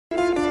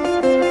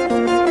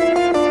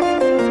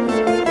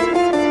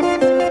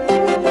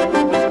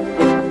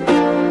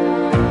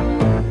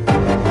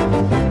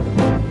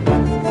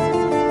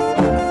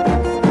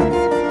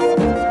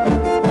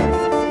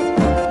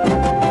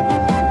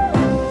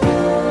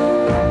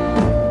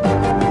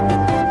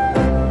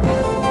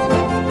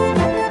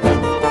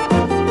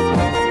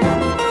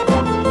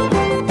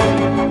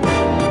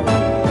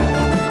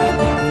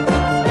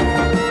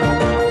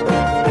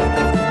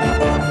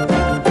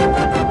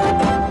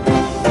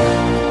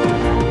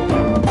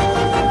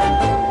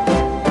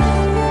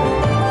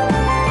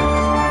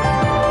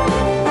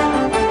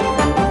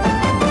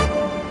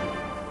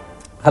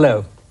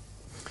Hello,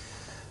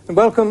 and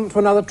welcome to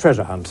another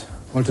treasure hunt.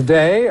 Well,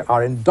 today,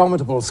 our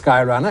indomitable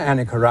skyrunner,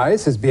 Annika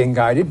Rice, is being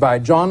guided by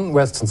John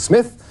Weston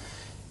Smith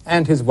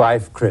and his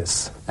wife,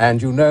 Chris.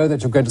 And you know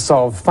that you're going to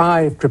solve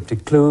 5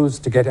 cryptic clues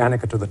to get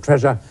Annika to the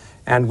treasure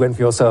and win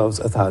for yourselves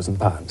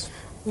 £1,000.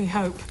 We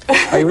hope.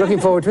 Are you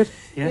looking forward to it?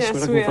 Yes, we're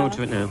looking forward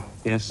to it now,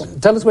 yes.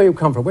 Tell us where you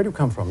come from. Where do you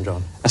come from,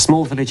 John? A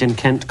small village in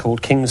Kent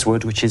called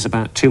Kingswood, which is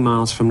about 2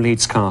 miles from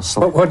Leeds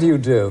Castle. What do you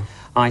do?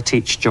 I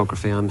teach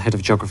geography. I'm head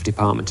of geography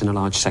department in a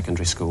large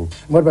secondary school.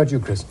 What about you,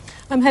 Chris?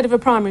 I'm head of a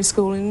primary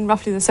school in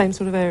roughly the same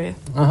sort of area.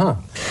 Uh-huh.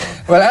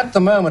 Well, at the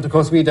moment, of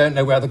course, we don't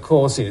know where the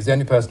course is. The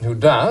only person who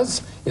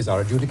does is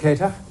our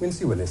adjudicator,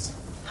 Wincy Willis.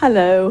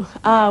 Hello.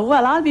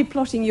 Well, I'll be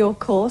plotting your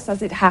course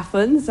as it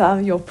happens,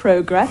 your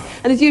progress.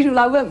 And as usual,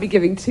 I won't be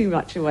giving too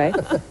much away.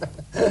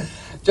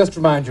 Just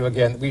remind you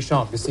again that we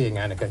shan't be seeing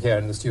Annika here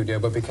in the studio,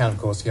 but we can, of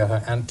course, hear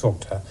her and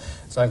talk to her.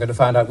 So I'm going to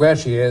find out where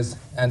she is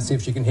and see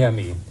if she can hear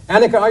me.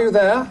 Annika, are you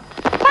there?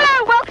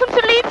 Hello, welcome to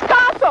Leeds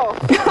Castle.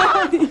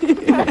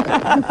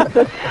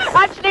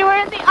 Actually, we're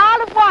in the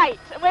Isle of Wight,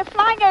 and we're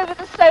flying over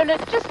the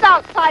Solent just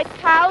outside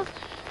Cowes.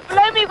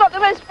 Below me, we've got the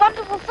most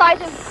wonderful sight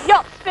of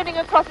yachts spinning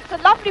across. It's a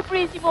lovely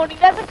breezy morning.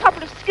 There's a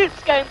couple of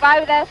scoops going by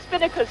with their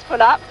spinnakers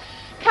full up.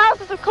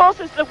 Cowes, of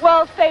course, is the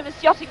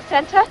world-famous yachting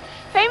centre.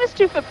 Famous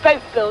too for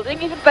boat building,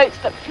 even boats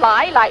that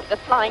fly, like the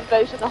flying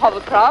boat and the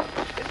hovercraft.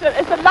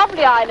 It's a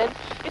lovely island.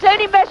 It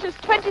only measures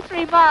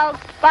 23 miles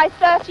by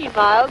 13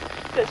 miles,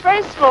 so it's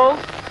very small,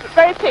 but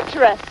very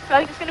picturesque. So I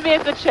think it's going to be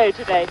a good show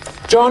today.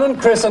 John and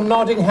Chris are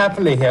nodding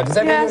happily here. Does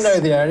anyone Yes. know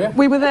the area?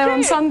 We were there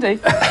on Sunday.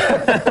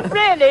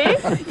 Really?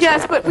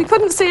 Yes, but we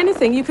couldn't see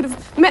anything. You could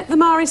have met the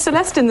Marie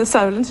Celeste in the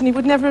Solent and you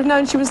would never have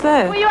known she was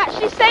there. Were you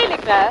actually sailing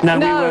there? No, we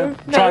No, were no,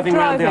 driving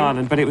around the driving.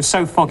 island, but it was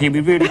so foggy we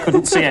really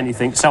couldn't see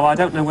anything, so I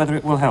don't know whether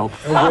it will help.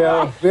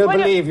 We'll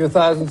believe you,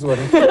 thousands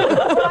wouldn't.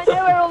 Well, I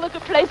know where all the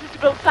good places to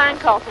build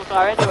sandcastles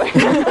are anyway.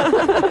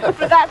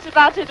 But that's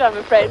about it, I'm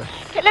afraid.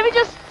 Okay, let me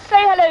just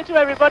say hello to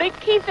everybody.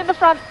 Keith in the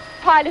front,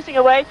 piloting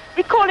away.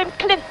 We call him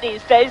Clint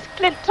these days,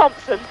 Clint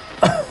Thompson.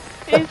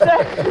 He's,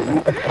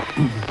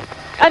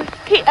 and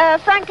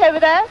Frank over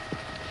there.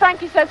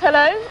 Frankie says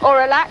hello, or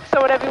relax,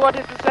 or whatever you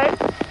wanted to say.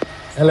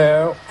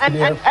 Hello.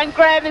 And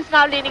Graham is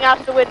now leaning out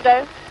of the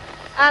window.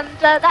 And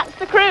that's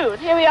the crew. And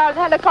here we are in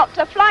the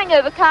helicopter, flying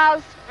over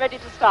Cowes, ready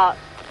to start.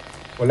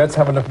 Well, let's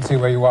have a look and see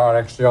where you are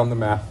actually on the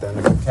map then,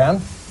 if you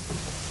can.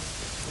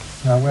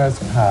 Now, where's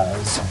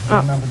Cowes?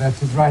 Remember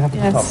that is right up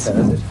at the top there,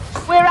 is it?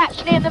 We're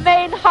actually in the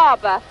main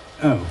harbour.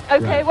 Oh,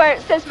 Okay, right. where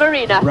it says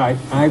marina. Right,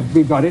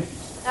 we've got it.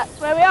 That's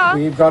where we are.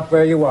 We've got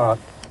where you are.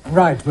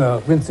 Right,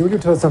 well, Wincy, will you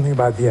tell us something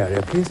about the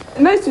area, please?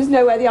 Most of us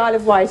know where the Isle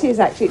of Wight is,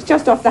 actually. It's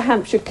just off the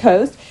Hampshire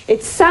coast.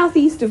 It's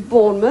southeast of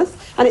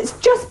Bournemouth, and it's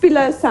just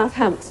below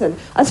Southampton.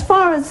 As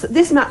far as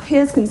this map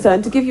here is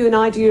concerned, to give you an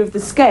idea of the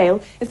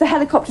scale, if the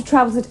helicopter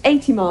travels at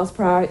 80 miles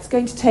per hour, it's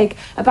going to take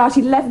about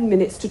 11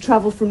 minutes to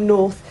travel from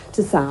north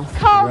to south.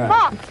 Karl Right.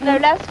 Marx, no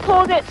less,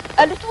 called it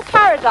a little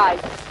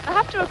paradise. I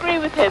have to agree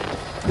with him.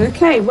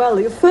 OK, well,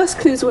 your first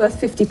clue's worth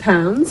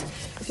 £50.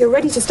 If you're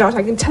ready to start,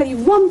 I can tell you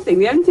one thing,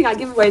 the only thing I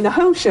give away in the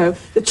whole show,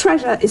 the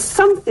treasure is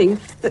something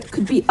that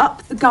could be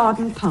up the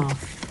garden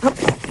path. Up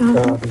the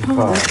garden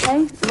path.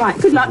 OK, right,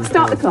 good luck,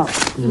 start the clock.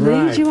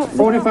 Right,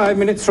 45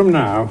 minutes from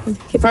now.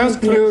 First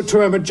clue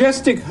to a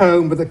majestic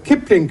home with a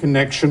Kipling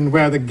connection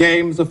where the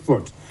game's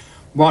afoot.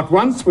 What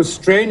once was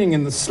straining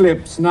in the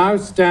slips now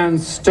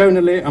stands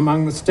stonily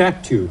among the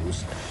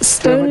statues.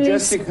 To a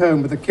majestic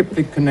home with a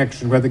Kipling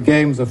connection where the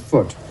game's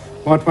afoot.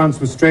 What once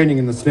was straining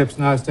in the slips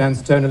now stands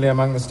stonily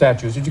among the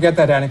statues. Did you get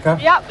that,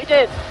 Annika? Yep, we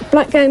did.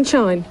 Black gown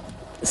chine,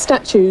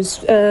 statues,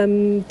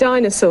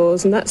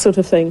 dinosaurs and that sort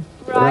of thing.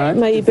 Right.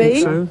 Maybe.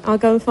 so? I'll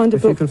go and find a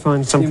If you book. can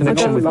find some Seems a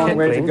connection with long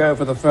way to Kipling. go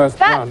for the first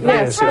That's one. right.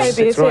 Yes,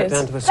 Maybe it's it right is.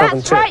 down to the southern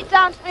That's tip. right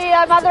down to the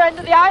other end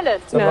of the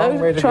island. It's a long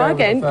way No, to try go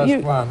again. for the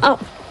first You one.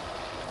 up.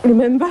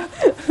 Remember?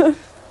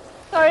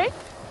 Sorry?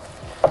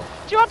 Do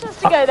you want us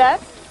to go there?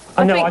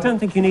 No, I don't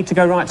think you need to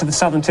go right to the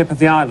southern tip of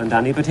the island,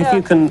 Annie, but if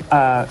you can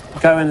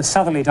go in a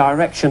southerly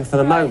direction for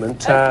the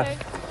moment... Okay.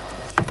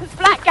 Because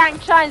Black Gang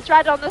shines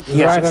right on the...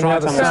 Yes, Right it's on the right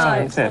other on the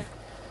side. southern tip.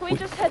 Can we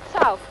just head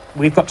south?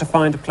 We've got to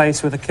find a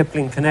place with a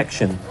Kipling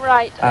connection.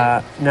 Right.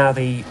 Now,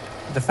 the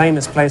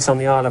famous place on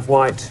the Isle of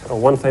Wight, or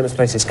one famous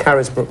place, is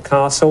Carisbrooke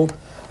Castle,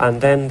 and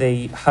then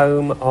the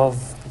home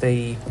of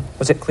the...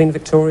 Was it Queen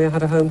Victoria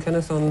had a home,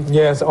 Kenneth, on...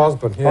 Yes,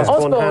 Osborne, yes.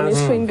 Osborne Osborne is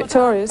House. Queen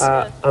Victoria's.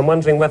 I'm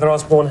wondering whether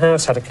Osborne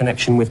House had a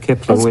connection with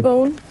Kipling.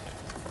 Osborne.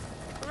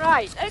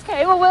 Right,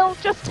 OK, well, we'll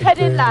just head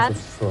inland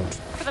Afoot.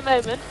 for the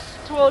moment,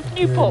 towards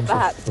Newport,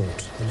 perhaps.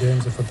 The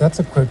game's afoot. That's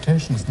a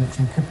quotation, isn't it,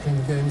 from Kipling,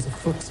 the game's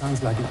afoot?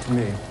 Sounds like it to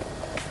me.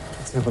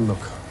 Let's have a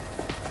look.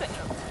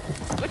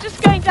 We're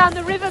just going down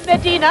the River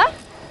Medina.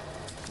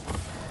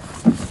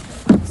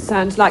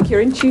 Sounds like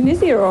you're in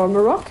Tunisia or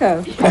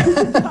Morocco.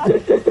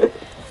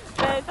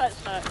 Very much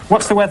so.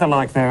 What's the weather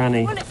like there,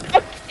 Annie? Well,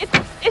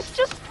 it's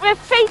just, we're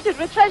fated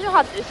with treasure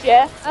hunt this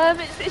year.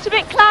 It's a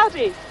bit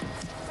cloudy,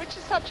 which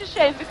is such a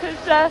shame because,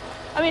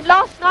 I mean,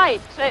 last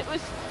night it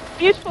was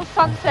beautiful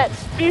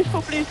sunsets,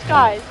 beautiful blue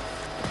skies.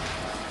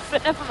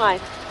 but never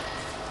mind.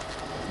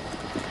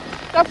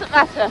 Doesn't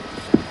matter.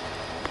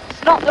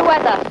 It's not the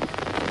weather.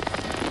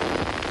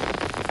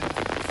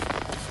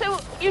 So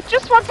you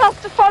just want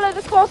us to follow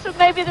the course of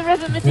maybe the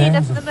River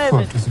Medina for the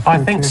moment? I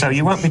think so.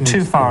 You won't be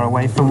too far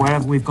away from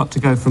wherever we've got to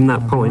go from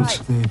that point.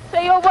 Right. So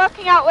you're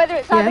working out whether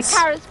it's either Yes.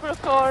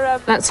 Carisbrook or...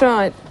 That's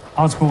right.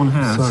 Osborne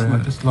House. Sorry, I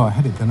just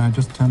had it, then I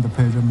just turned the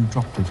page and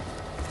dropped it.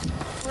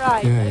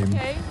 Right, Game.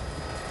 okay.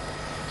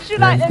 Did you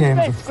like those Games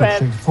notes, of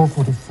Graham?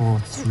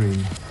 444-3.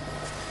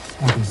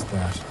 What is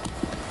that?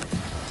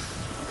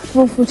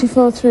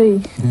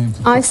 444-3. Games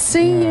of I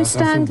see you Yes,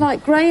 stand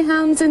like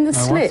greyhounds in the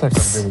Now, what's that got to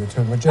slips, do with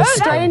it?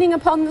 Majestic. straining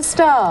upon the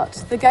start.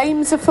 The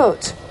game's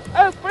afoot.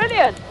 Oh,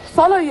 brilliant.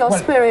 Follow your Well,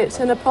 spirit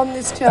and upon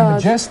this A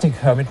charge. majestic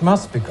home. It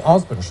must be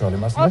Osborne, surely,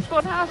 mustn't it?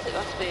 Osborne House it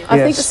must be. I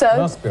think Yes. so.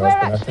 Must be Where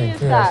Osborne, I actually think.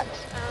 is Yes. that?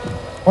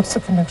 What's the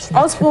connection?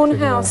 with Osborne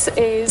Kipling, House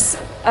is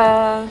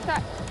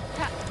That-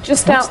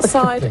 just What's the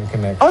outside. Kipling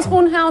connection?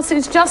 Osborne House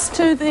is just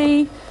to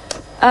the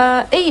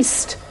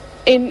east,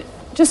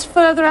 just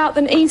further out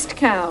than East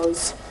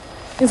Cows.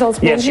 Is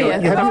Osborne Yes, you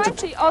here? have Oh, to-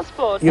 actually,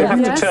 Osborne. You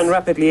have Yes. to turn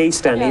rapidly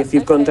east, Annie, Yeah, if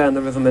you've gone okay. down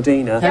the River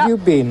Medina. Have you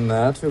been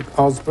there to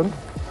Osborne?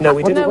 No,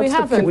 we didn't. No, we What's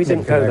the haven't. We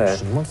Kipling didn't go there.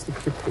 connection? What's the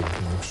Kipling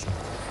connection?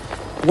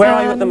 Where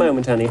are you at the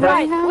moment, Annie?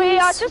 Right, Greyhounds. we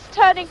are just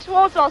turning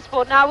towards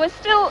Osborne now. We're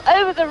still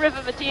over the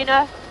River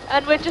Medina,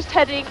 and we're just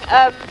heading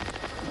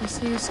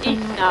east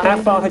now. How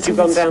far had you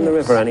gone down the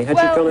river, Annie? Had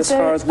you Well, gone as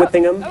far as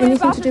Whippingham? We're Anything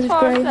about to do as with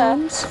far as there.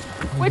 greyhounds?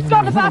 We've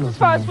gone about as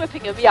far as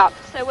Whippingham, yeah.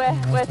 So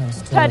we're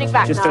turning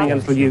back Just doing a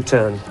now. little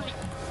U-turn.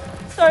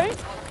 Sorry?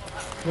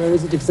 Where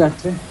is it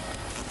exactly?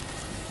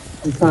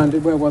 We found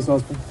it. Where was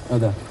Osborne? Oh,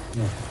 there.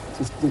 Yeah.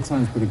 It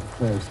sounds pretty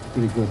close.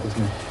 Pretty good,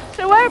 doesn't it?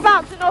 So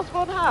whereabouts in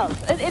Osborne House?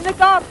 In the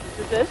gardens,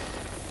 is this?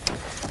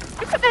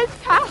 Look at those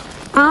cows.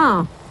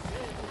 Ah.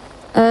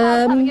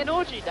 Having an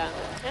orgy down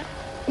there.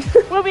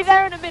 Yeah? We'll be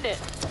there in a minute.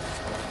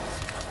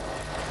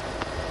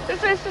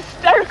 It's this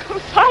hysterical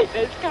sight,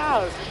 those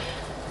cows.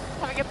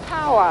 Having a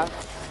power.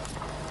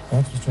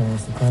 That's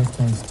strange. The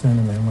pastime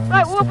turning there.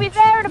 Right, we'll be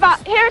there in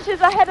about... Here it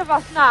is ahead of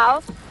us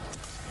now.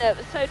 No,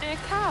 but so do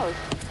cows.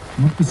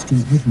 Not the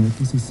street, isn't it?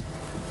 This is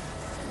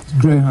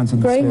greyhounds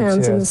and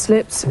Greyhounds in the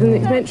slips, and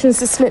it mentions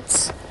the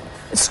slips,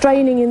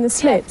 straining in the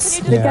slips.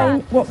 can you do The that?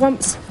 game, what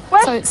once?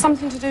 Where- So it's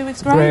something to do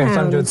with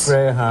greyhounds. greyhounds.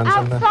 Greyhounds.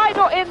 And Outside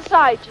or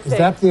inside, do you is think?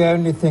 that the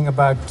only thing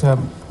about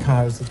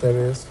cows that there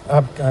is?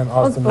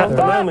 Osborne. At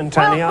the moment,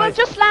 Well, Annie, we'll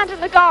just land in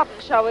the garden,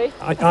 shall we?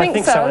 I think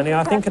think so, so. Annie.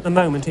 I think at the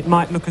moment it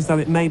might look as though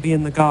it may be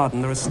in the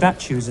garden. There are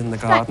statues in the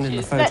garden in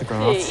the Statues, let's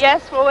photographs. see.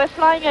 Yes, well, we're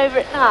flying over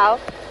it now.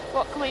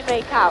 What can we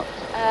make out?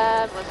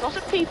 Well, there's not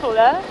of people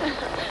there.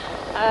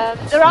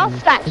 There are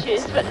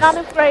statues, but none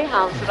of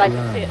greyhounds that I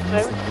can see at the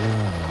moment.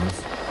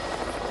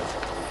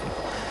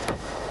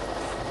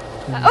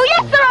 Oh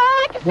yes, there are.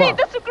 I can see.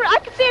 What? I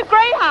can see a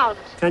greyhound.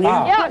 Can you?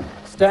 Ah. Yeah.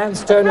 Stand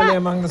stonily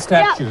among the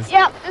statues.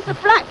 Yeah. There's a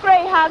black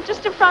greyhound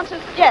just in front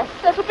of. Yes,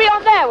 so it'll be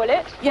on there, will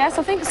it? Yes,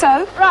 I think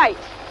so. Right.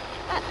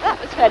 That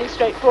was fairly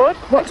straightforward.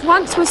 What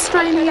once was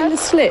straining in the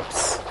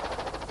slips.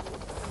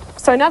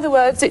 So in other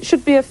words, it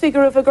should be a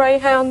figure of a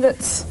greyhound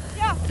that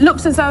Yeah.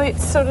 looks as though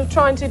it's sort of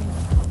trying to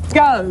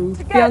go,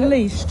 be go.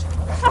 unleashed.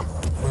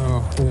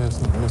 Oh,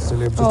 yes, not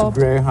necessarily just a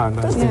greyhound,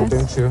 I think,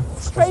 yes. don't you?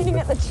 Straining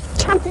at the,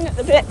 champing at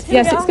the bit. Here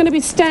Yes, we it's are. going to be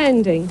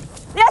standing.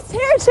 Yes,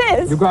 here it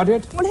is. You got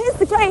it? Well, here's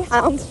the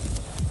greyhound.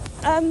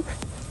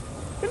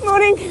 Good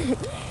morning. Here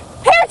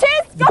it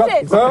is. Got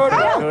it. Good.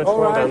 Good, All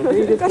well right. done.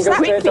 Read it and Gosh, go that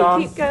straight quickly,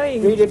 on. keep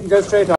going. Read it and go straight on.